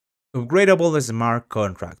Upgradable smart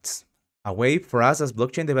contracts, a way for us as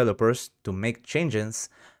blockchain developers to make changes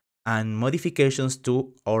and modifications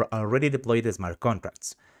to our already deployed smart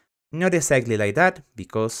contracts. Not exactly like that,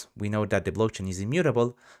 because we know that the blockchain is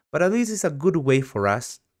immutable, but at least it's a good way for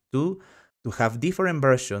us to have different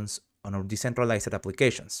versions on our decentralized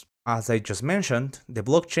applications. As I just mentioned, the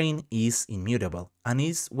blockchain is immutable and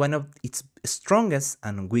is one of its strongest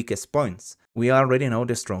and weakest points. We already know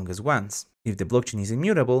the strongest ones. If the blockchain is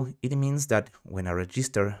immutable, it means that when a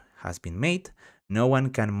register has been made, no one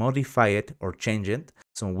can modify it or change it,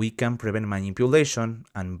 so we can prevent manipulation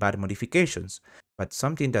and bad modifications. But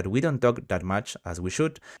something that we don't talk that much as we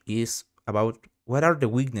should is about what are the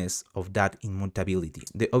weaknesses of that immutability.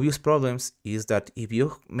 The obvious problems is that if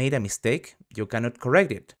you made a mistake, you cannot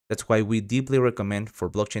correct it. That's why we deeply recommend for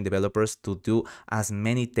blockchain developers to do as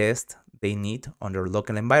many tests they need on their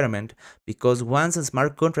local environment, because once a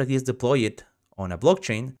smart contract is deployed on a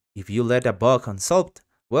blockchain, if you let a bug unsolved,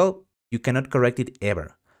 well, you cannot correct it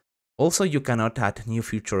ever. Also, you cannot add new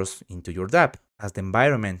features into your dapp. As the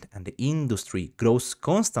environment and the industry grows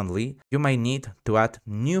constantly, you might need to add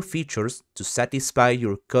new features to satisfy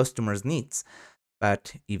your customers' needs.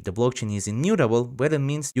 But if the blockchain is immutable, well, it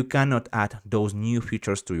means you cannot add those new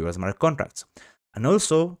features to your smart contracts. And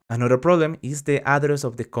also, another problem is the address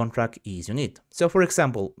of the contract is unique. So for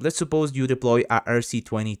example, let's suppose you deploy a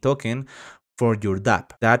RC20 token for your dapp.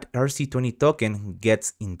 That RC20 token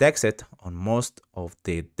gets indexed on most of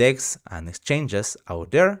the DEX and exchanges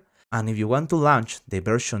out there. And if you want to launch the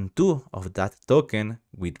version 2 of that token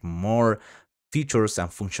with more features and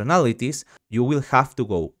functionalities, you will have to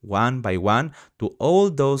go one by one to all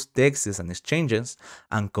those DEXs and exchanges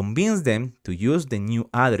and convince them to use the new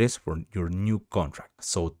address for your new contract.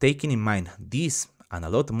 So taking in mind this and a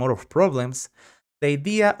lot more of problems, the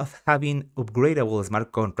idea of having upgradable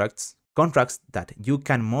smart contracts that you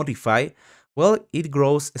can modify, well, it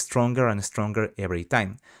grows stronger and stronger every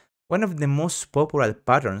time. One of the most popular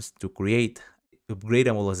patterns to create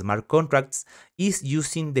upgradable smart contracts is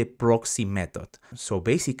using the proxy method. So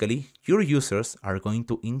basically, your users are going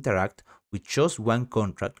to interact with just one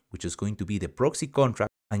contract, which is going to be the proxy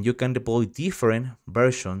contract, and you can deploy different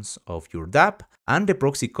versions of your dapp, and the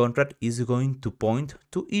proxy contract is going to point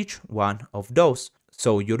to each one of those.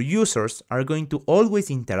 So your users are going to always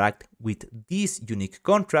interact with this unique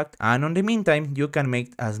contract, and on the meantime, you can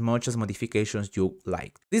make as much as modifications you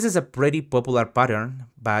like. This is a pretty popular pattern,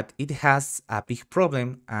 but it has a big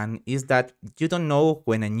problem, and is that you don't know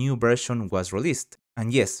when a new version was released.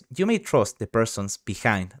 And yes, you may trust the persons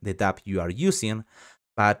behind the dapp you are using,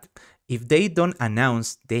 but if they don't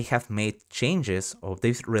announce they have made changes or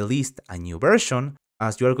they've released a new version,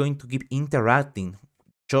 as you are going to keep interacting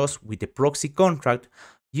just with the proxy contract,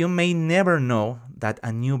 you may never know that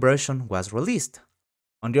a new version was released.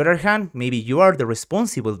 On the other hand, maybe you are the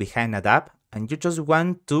responsible behind a dapp and you just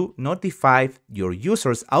want to notify your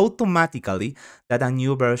users automatically that a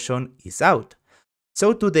new version is out.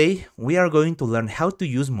 So today, we are going to learn how to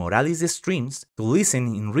use Moralis streams to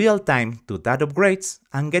listen in real time to that upgrades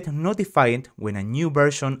and get notified when a new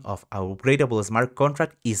version of our upgradable smart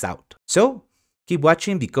contract is out. So keep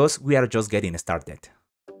watching because we are just getting started.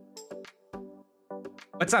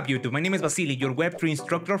 What's up YouTube, my name is Vasily, your Web3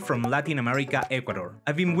 instructor from Latin America, Ecuador.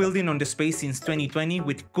 I've been building on the space since 2020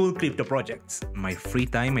 with cool crypto projects. In my free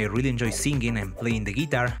time I really enjoy singing and playing the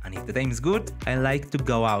guitar, and if the time is good, I like to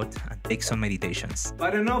go out and take some meditations.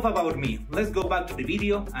 But enough about me, let's go back to the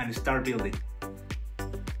video and start building.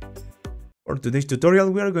 For today's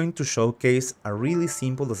tutorial we are going to showcase a really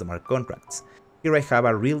simple smart contracts. Here I have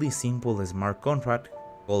a really simple smart contract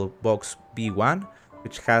called box B1,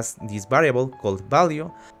 which has this variable called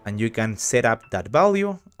value, and you can set up that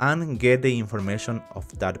value and get the information of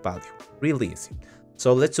that value. Really easy.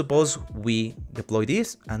 So let's suppose we deploy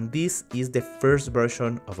this, and this is the first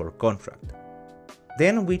version of our contract.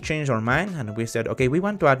 Then we changed our mind and we said, okay, we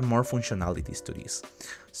want to add more functionalities to this.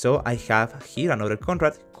 So I have here another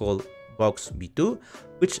contract called box B2,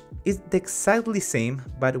 which is exactly the same,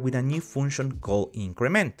 but with a new function called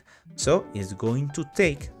increment. So it's going to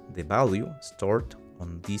take the value stored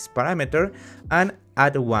on this parameter and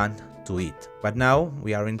add 1 to it. But now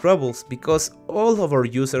we are in troubles because all of our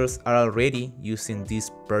users are already using this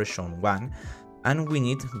version 1 and we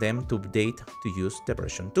need them to update to use the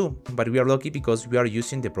version 2. But we are lucky because we are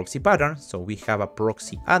using the proxy pattern, so we have a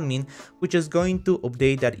proxy admin which is going to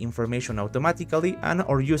update that information automatically, and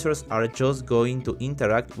our users are just going to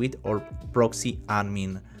interact with our proxy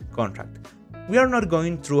admin contract. We are not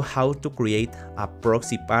going through how to create a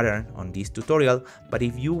proxy pattern on this tutorial, but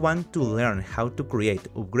if you want to learn how to create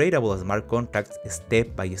upgradable smart contracts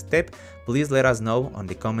step by step, please let us know on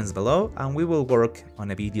the comments below and we will work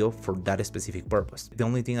on a video for that specific purpose. The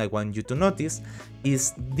only thing I want you to notice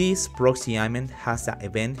is this proxy event has an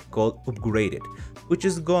event called upgraded, which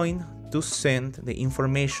is going to send the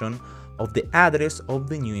information of the address of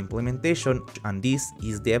the new implementation, and this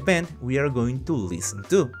is the event we are going to listen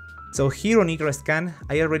to. So here on etherscan,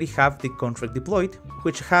 I already have the contract deployed,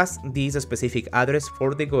 which has this specific address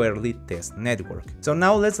for the Goerli test network. So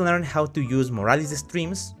now let's learn how to use Moralis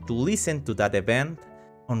streams to listen to that event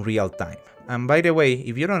on real time. And by the way,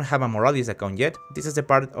 if you don't have a Moralis account yet, this is a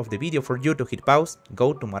part of the video for you to hit pause,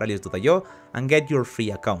 go to moralis.io and get your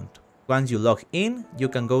free account. Once you log in, you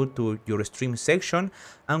can go to your stream section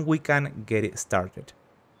and we can get it started.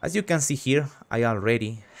 As you can see here, I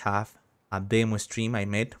already have a demo stream I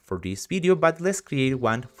made for this video, but let's create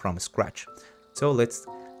one from scratch. So let's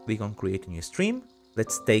click on create a new stream.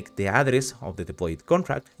 Let's take the address of the deployed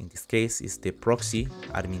contract. In this case, is the proxy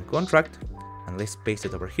admin contract, and let's paste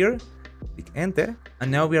it over here. Click enter, and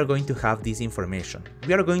now we are going to have this information.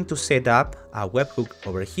 We are going to set up a webhook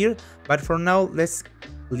over here, but for now, let's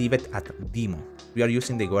leave it at demo. We are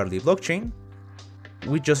using the Goerli blockchain.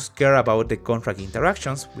 We just care about the contract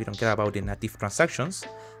interactions. We don't care about the native transactions.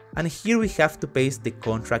 And here we have to paste the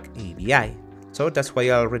contract API. So that's why I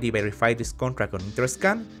already verified this contract on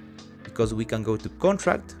etherscan, because we can go to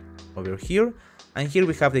contract over here, and here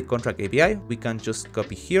we have the contract API. We can just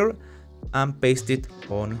copy here and paste it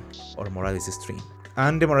on our Moralis stream.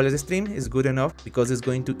 And the Moralis stream is good enough because it's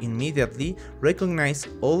going to immediately recognize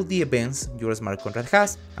all the events your smart contract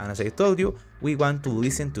has. And as I told you, we want to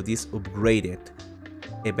listen to this upgraded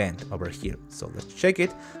event over here. So let's check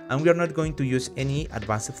it, and we are not going to use any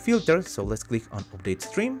advanced filter, so let's click on update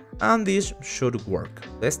stream and this should work.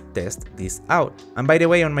 Let's test this out. And by the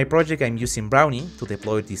way, on my project I'm using Brownie to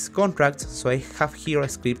deploy these contracts, so I have here a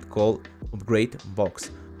script called upgrade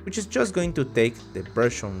box, which is just going to take the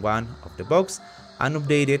version 1 of the box and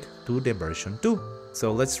update it to the version 2.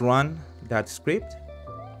 So let's run that script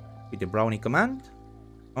with the Brownie command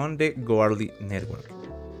on the Goerli network.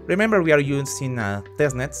 Remember, we are using a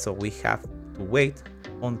testnet, so we have to wait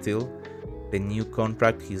until the new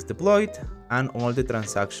contract is deployed and all the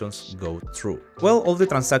transactions go through. Well, all the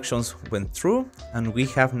transactions went through, and we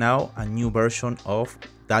have now a new version of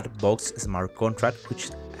that box smart contract which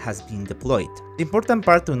has been deployed. The important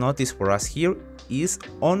part to notice for us here is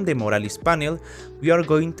on the Moralis panel, we are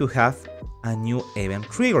going to have a new event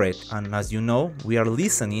triggered, and as you know, we are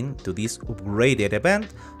listening to this upgraded event,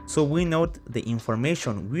 so we know the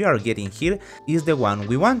information we are getting here is the one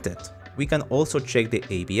we wanted. We can also check the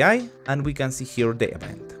API and we can see here the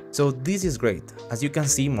event. So this is great. As you can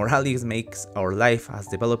see, Moralis makes our life as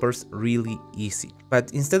developers really easy.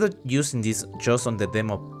 But instead of using this just on the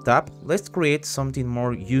demo tab, let's create something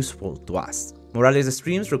more useful to us. Moralis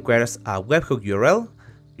streams requires a webhook URL,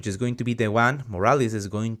 which is going to be the one Moralis is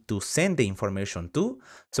going to send the information to.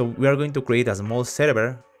 So we are going to create a small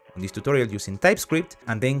server on this tutorial using TypeScript,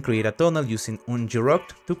 and then create a tunnel using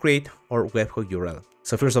ungerocked to create our webhook URL.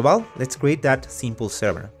 So first of all, let's create that simple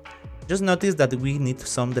server. Just notice that we need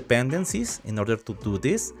some dependencies in order to do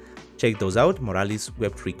this. Check those out: Moralis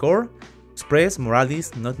Web3 Core, Express,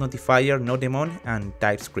 Moralis, Not Notifier, Nodemon, and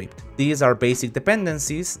TypeScript. These are basic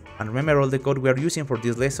dependencies, and remember, all the code we are using for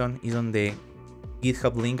this lesson is on the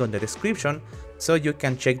GitHub link on the description, so you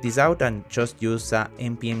can check this out and just use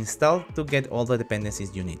npm install to get all the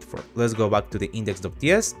dependencies you need for. Let's go back to the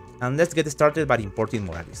index.ts and let's get started by importing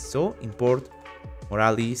Moralis. So import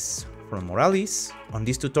Moralis from Moralis. On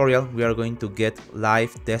this tutorial, we are going to get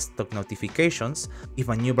live desktop notifications if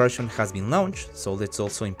a new version has been launched. So let's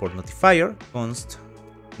also import notifier, const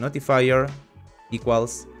notifier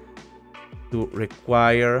equals to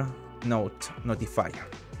require notifier.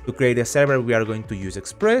 To create a server, we are going to use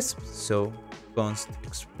Express, so const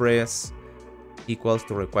express equals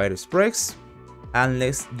to require express, and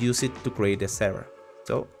let's use it to create a server.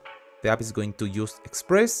 So the app is going to use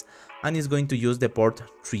Express and is going to use the port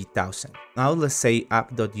 3000. Now let's say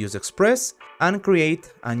app.useExpress and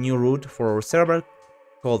create a new route for our server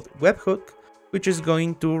called webhook, which is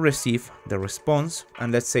going to receive the response,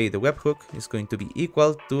 and let's say the webhook is going to be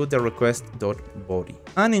equal to the request.body.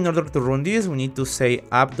 And in order to run this, we need to say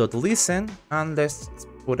app.listen, and let's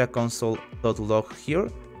put a console.log here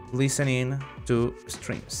listening to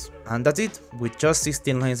streams. And that's it. With just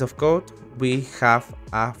 16 lines of code, we have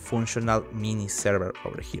a functional mini server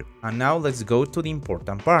over here. And now let's go to the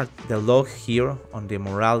important part, the log here on the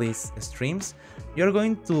Moralis streams. You're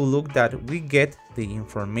going to look that we get the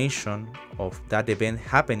information of that event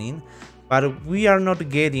happening, but we are not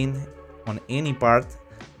getting on any part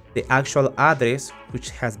the actual address which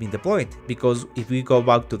has been deployed, because if we go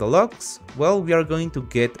back to the logs, well, we are going to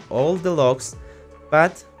get all the logs,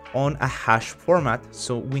 but on a hash format,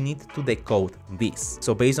 so we need to decode this.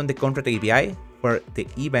 So based on the contract API, where the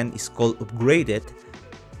event is called upgraded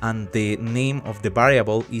and the name of the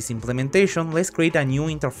variable is implementation, let's create a new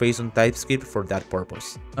interface on TypeScript for that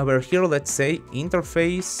purpose. Over here, let's say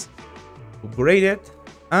interface upgraded,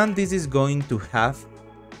 and this is going to have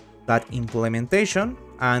that implementation,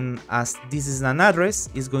 and as this is an address,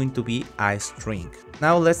 it's going to be a string.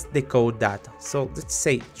 Now let's decode that. So let's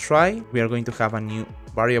say try, we are going to have a new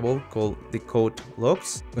variable called decode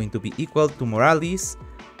logs, going to be equal to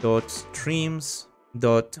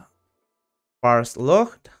moralis.streams.parseLog.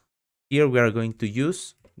 Here we are going to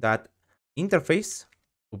use that interface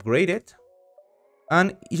upgraded,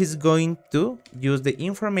 and it is going to use the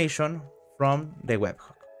information from the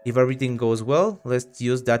webhook. If everything goes well, let's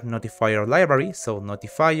use that notifier library. So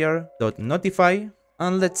notifier.notify,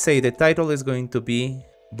 and let's say the title is going to be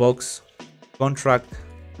box contract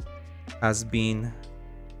has been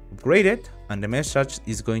upgraded, and the message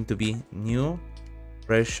is going to be new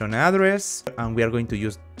version address, and we are going to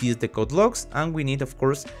use these decode logs, and we need, of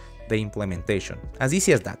course, the implementation. As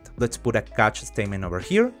easy as that. Let's put a catch statement over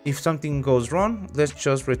here. If something goes wrong, let's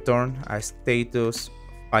just return a status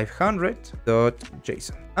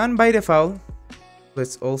 500.json. And by default,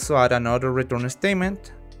 let's also add another return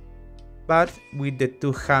statement, but with the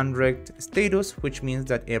 200 status, which means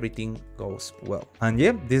that everything goes well. And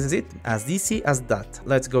yeah, this is it, as easy as that.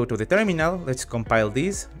 Let's go to the terminal. Let's compile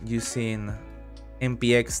this using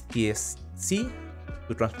npx tsc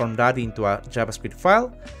to transform that into a JavaScript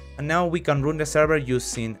file. And now we can run the server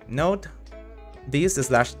using node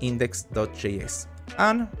this/index.js.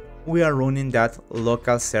 And we are running that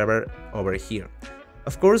local server over here.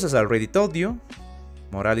 Of course, as I already told you,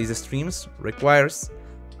 Moralis streams requires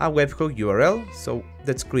a webhook URL, so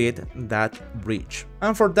let's create that bridge.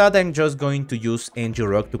 And for that, I'm just going to use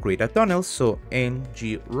ngrok to create a tunnel, so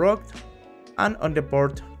ngrok, and on the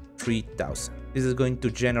port 3000. This is going to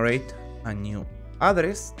generate a new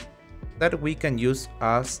address that we can use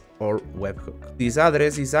as our webhook. This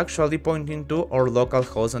address is actually pointing to our local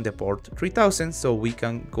host on the port 3000, so we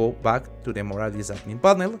can go back to the Moralis admin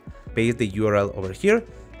panel, paste the URL over here,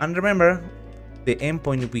 and remember, the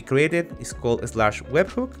endpoint we created is called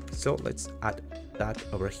 /webhook, so let's add that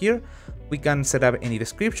over here. We can set up any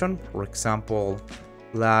description, for example,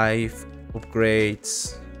 live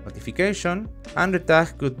upgrades notification, and the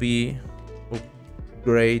tag could be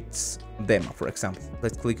upgrades demo, for example.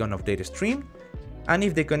 Let's click on update stream, and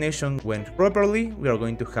if the connection went properly, we are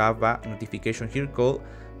going to have a notification here called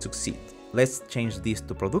succeed. Let's change this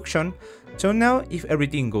to production. So now if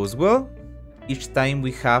everything goes well, each time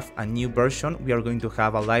we have a new version, we are going to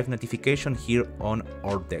have a live notification here on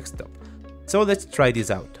our desktop. So let's try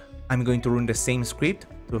this out. I'm going to run the same script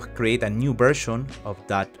to create a new version of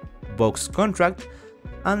that box contract,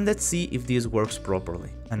 and let's see if this works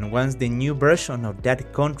properly. And once the new version of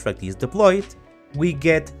that contract is deployed, we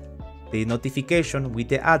get the notification with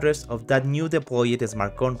the address of that new deployed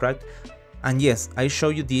smart contract. And yes, I show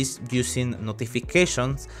you this using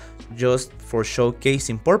notifications just for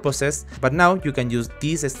showcasing purposes, but now you can use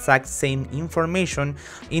this exact same information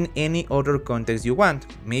in any other context you want.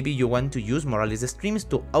 Maybe you want to use Moralis streams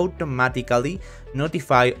to automatically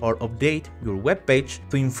notify or update your web page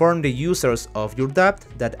to inform the users of your dapp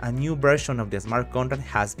that a new version of the smart contract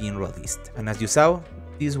has been released. And as you saw,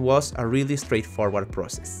 this was a really straightforward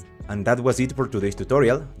process. And that was it for today's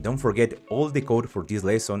tutorial. Don't forget, all the code for this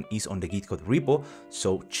lesson is on the Git code repo,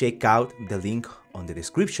 so check out the link on the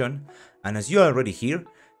description. And as you're already here,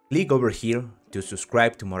 click over here to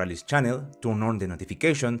subscribe to Moralis channel, turn on the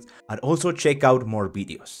notifications, and also check out more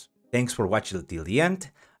videos. Thanks for watching till the end,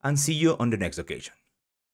 and see you on the next occasion.